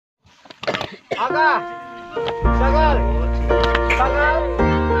Aga. Sagal. Sagal.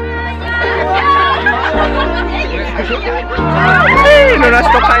 Ini udah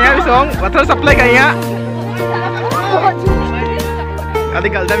stop saya bisong. Water supply kayaknya. Kali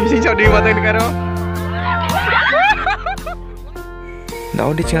kalda missing shot di water ini karo. Dah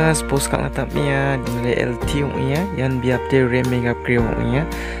di channel suppose kat latapnya di LT ungnya yang Biap Rem megapgre ungnya.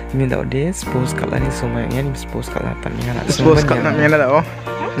 Ini dah di suppose kat lani semua yang suppose kat latapnya. Suppose kat latapnya dah oh.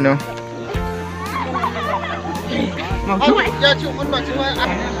 No. Oh, ya cuma cuma.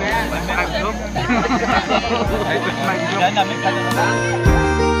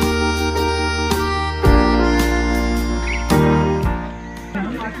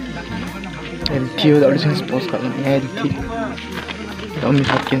 LT dah di channel suppose kat latapnya LT. Om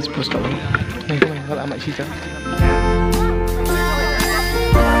Hopkins suppose kat latapnya. Kalau amat sisa.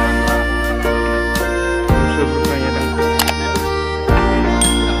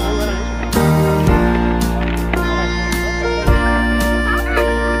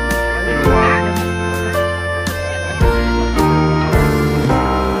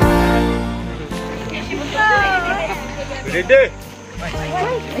 Ready?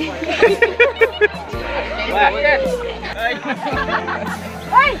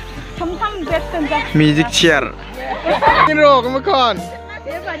 Music chair. Hero, kamu kon.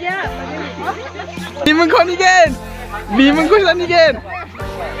 Bimeng kon again. Bimeng kon lagi again.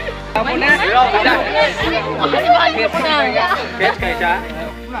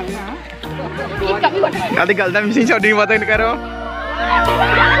 Kali kalda missing shot di mata ini karo.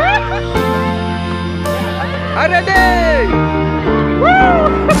 Ada deh.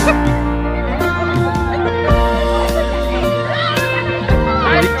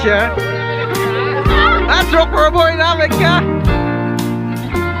 Picture. Ah, drop for a boy na mereka.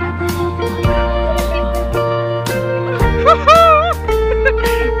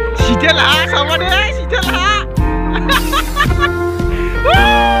 Siapa lah sama dia? Siapa lah?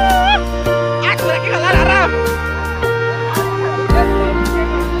 Aku lagi kalah darah.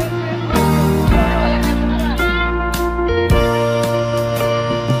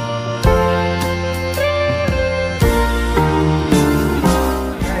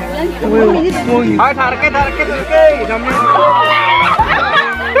 Hai target. Namanya.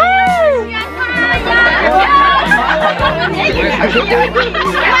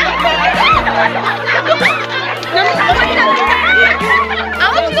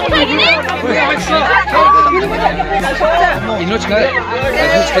 Ini juga.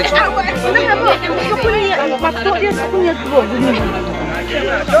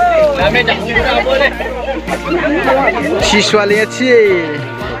 Siswa lihat sih.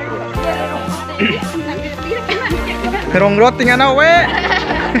 Rongrot tinggal nawe.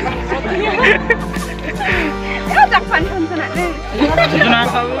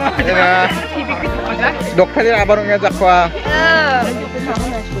 Dokter ya baru ngajak gua.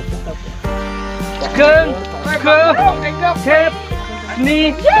 Tep,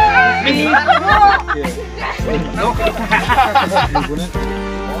 ni.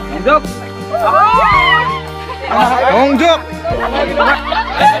 Dok. Ongjok.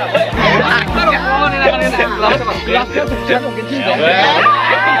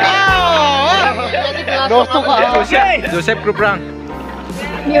 Joseph Gruprang.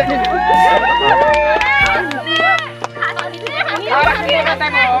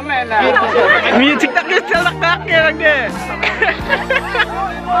 Music tak kisah nak lagi.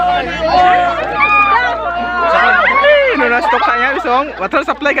 Ini udah stop saya bisong. Water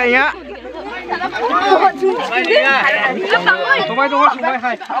supply kayaknya.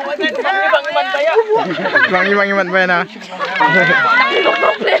 Bangi man bayar na.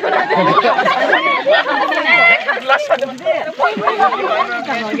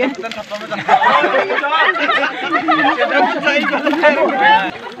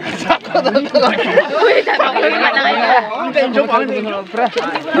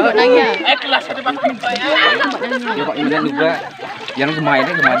 Yang kemarin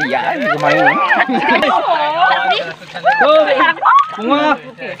dia, kemarin. Tuh, bunga,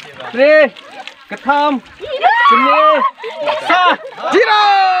 tri, ketam, sini, sah, Zero.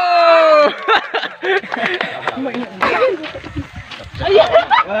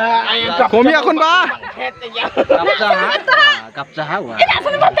 Komi akun ba? Kapsa hawa.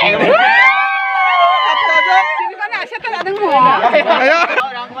 Ayo.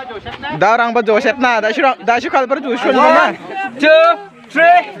 Darang ba Joseph na? Da syukal ber Joshua na. 2,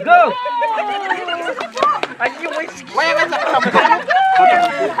 3, go.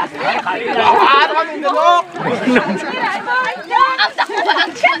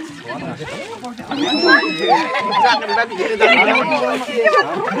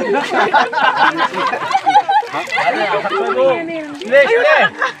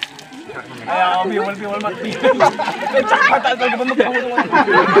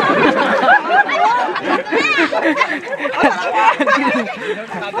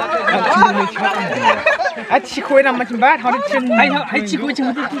 Cikui nama cembat, harus cen. Hai cikui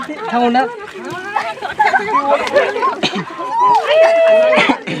cembat tahu nak.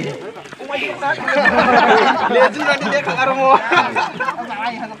 Legend nanti dia kang armo.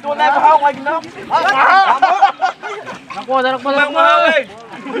 Tuh naik bahau lagi nak. Aku ada nak bahau.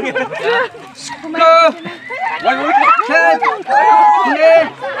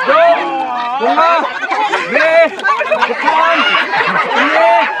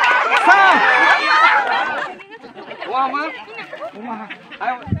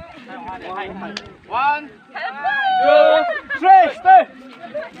 One, two, three, stay.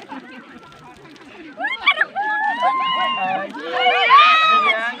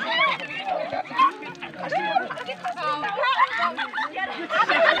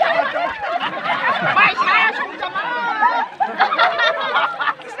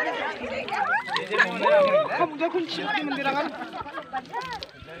 Kamu jangan kunci mendirangan.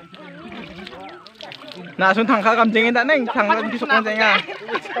 Nah, sun thằng khác cầm chính đã neng thằng đi sụp con nha.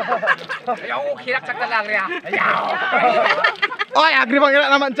 Yo kirak cak dalang ya. Oi, agri panggil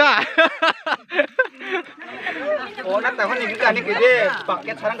nama Ca. Oh, nanti kan ini kan ini gede.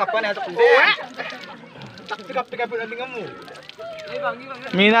 Paket sekarang kapan ya tuh? Tak tiga nanti kamu.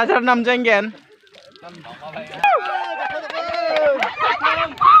 Mina jar nam jenggen.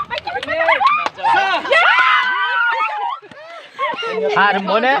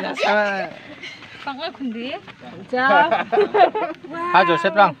 Rembone. Panggil kundi. Jauh.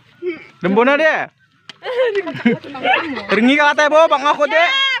 Joseph lang. Rembone deh. Ringi ka katay bo, bang ako deh.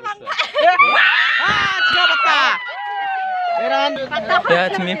 Siya bata. Ya,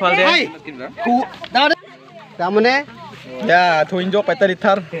 cimi fal deh. Ku, dah. Damane. Ya, tuin jok peta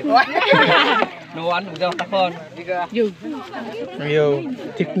litar. Nuan udah takon. Yo,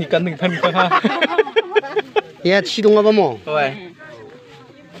 teknikan ning tan ka. Ya, sidung apa mo? Oi.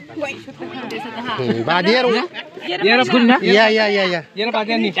 Badir. Ya rabun na. Iya. Ya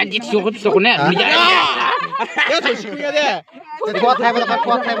rabun ni. Janji sukut sukune. Ya, sikunya deh. Kuat hai bo,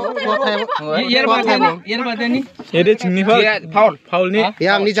 kuat hai bo. Ya rabun ni. Ya deh cimi fal. Paul nih.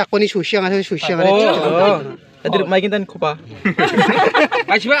 Yang ni jakpo ni susiang ada susiang ada. Oh. Tadi main kita kupa.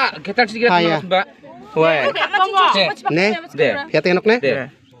 Mas ba, kita sedikit mbak. Woi. Ne, Deh. ya tengok ne. Deh.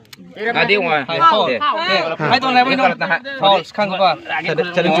 Adi wa. Hai tuan level dong. Paul sekarang apa?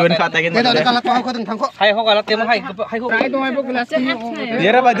 Jadi jualan kata gitu. Ne, dah kalau kau tengok tangko. Hai ho kalat tema hai. Hai ho. Hai tuan level kelas.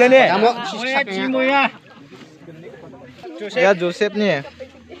 Dia apa dia nih? Kamu ya. Ya Joseph nih.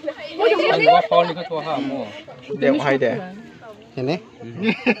 Hai wa Paul ni ketua ha mo. Dia hai deh. ini.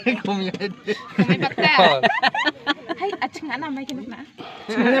 Hai, acing anak mai kena.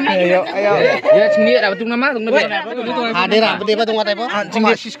 Ayo. Ya cenggi ada betul nama tung nabe. Ada lah, berdua tengok apa?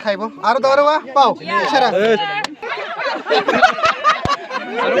 Cuma sis kai bo. Aru tahu wah, pau. Isara.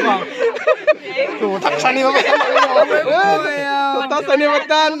 Tuh, tak sani apa? Tak sani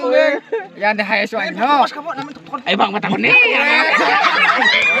betan. Ya ada hai soal no. Ai bang mata ni.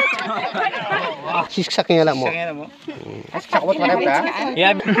 Sis saknya lah mo. Sak buat mana buka?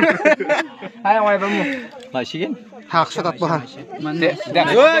 Ya. Hai awal bamu. Masihin. Hak setat bo ha.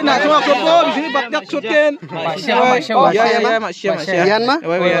 Woi, nak semua kopo di sini banyak shotgun. Ya, masya. Yan mah?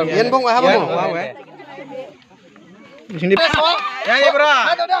 Yan bong apa mo? Di sini. Ya, bro.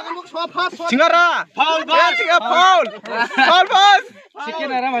 Cingara. Paul, bos. Ya, Paul. Paul, bos.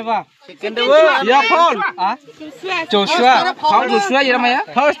 Sekian ada apa? Sekian dua. Ya, Paul. Joshua. Paul Joshua ya namanya?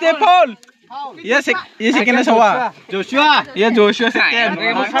 Paul stay Paul. Ya, sekian sawa. Joshua. Ya, Joshua sekian.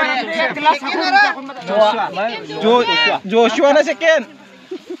 Joshua na sekian.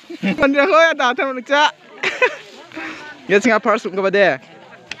 Mandir ko ya datang luca. Ya, singa parsuk ka ba de?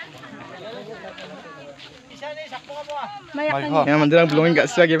 Ya, mandir ang belongin gak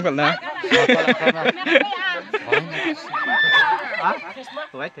sa game kal na.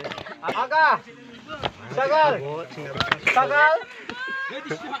 Aga. Sagal. Sagal.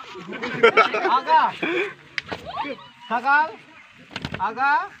 Aga. Sagal.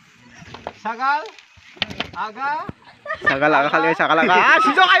 Aga. Sagal. Aga. Sagal kali sakal ka.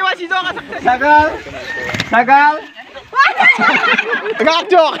 Sijo kayo, sijo ka. Sagal. Sagal.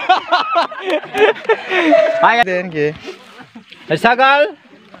 Ngajok. Ay, den ki. Sagal.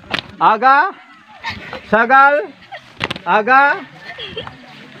 Aga. Sagal. Aga.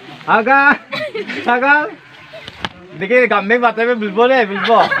 Aga. Sagal. देखिए गांबे बातें में बिल्बो है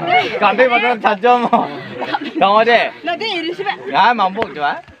बिल्बो गांबे बातें में छाजो मो Kamu deh. Nanti ini sih, Pak. Ya, mampu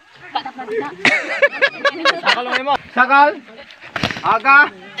coba. Pak tak pernah. Sakal lo emo. Sakal. Aga.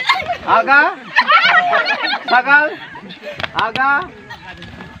 Aga. Sakal. Aga.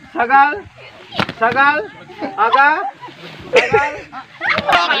 Sakal. Sakal. Aga. Sakal.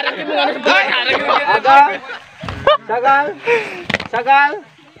 Aga. Sakal. Sakal.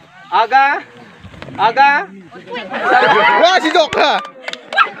 Aga. Aga. Wah, si Jok lah.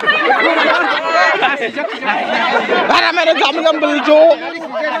 Ara mere jamun ngambil Jok.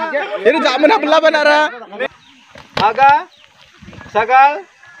 Ini jamun ngambil apa nara? Aga. Sakal.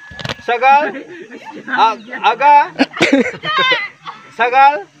 Sakal. Aga.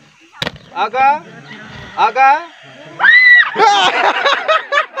 Sakal. Aga. Aga.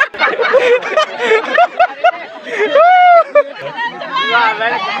 Wah,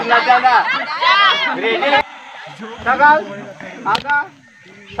 banyak belajar dah. Ready? Sakal. Aga.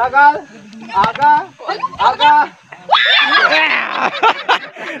 Sakal. Aga. Aga.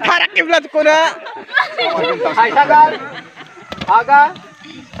 Harak kiblat ko na. Hai Sakal. Aga.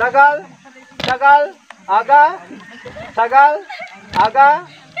 Sakal. Sakal. Aga. Sakal. Aga.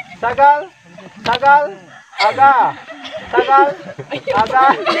 Sakal. Sakal. Aga. Sakal. Aga.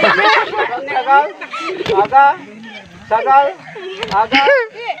 Sakal. Aga. Sakal. Aga.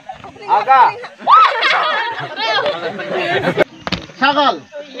 Aga. Sakal.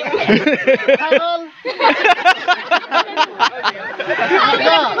 Sakal.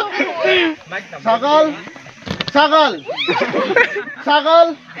 Aga. Sakal. Sakal. Sakal. Sakal.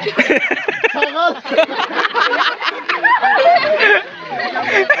 Sakal.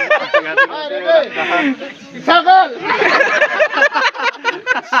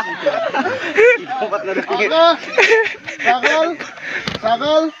 Aga. Sakal.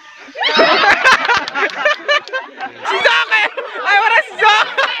 Sakal. Si Jok eh. Ay, wala si Jok.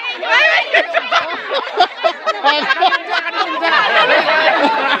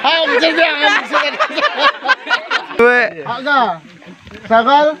 Aga.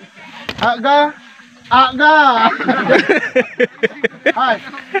 Sakal. Aga. Aga. Hai.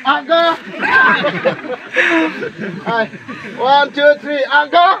 Aga. Hai. 1, 2, 3.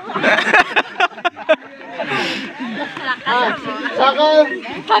 Aga. Hai. Sakal.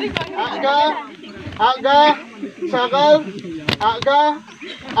 Aga. Aga. Sakal. Aga.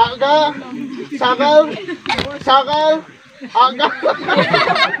 Aga. Sakal. Sakal. Aga.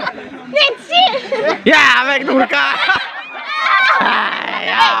 Ya, baik durka.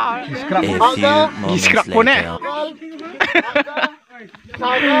 Aga. Diskrak po na.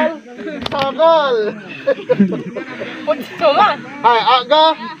 Sakal. Sakal. Hai, aga.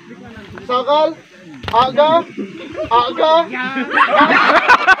 Sakal. Aga. Aga.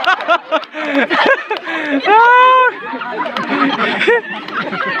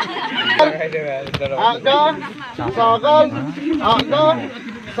 Aga. Sakal. Aga.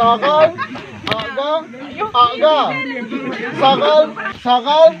 Sakal. Aga. Aga. Sakal.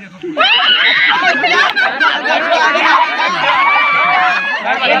 Sakal.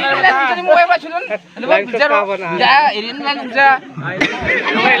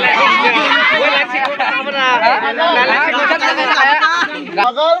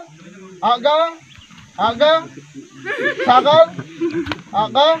 Sakal. Aga. Aga. Sakal.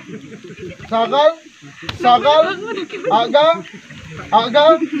 Aga. Sakal. Sakal. Aga. Aga.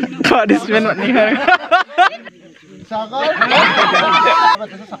 Pak dismen ni. Sakal.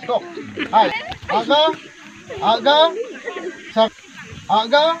 Saktok. Hai. Aga. Aga. Sak.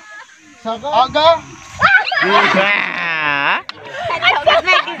 Aga. Sakal. Aga.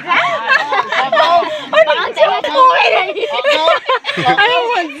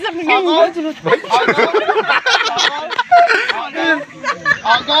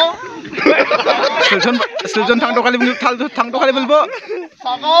 Seljon thang to kali bulbo.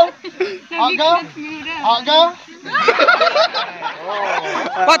 Sakal. Aga. Aga.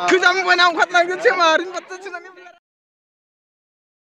 Pat ku jam ko na khat lang chemarin pat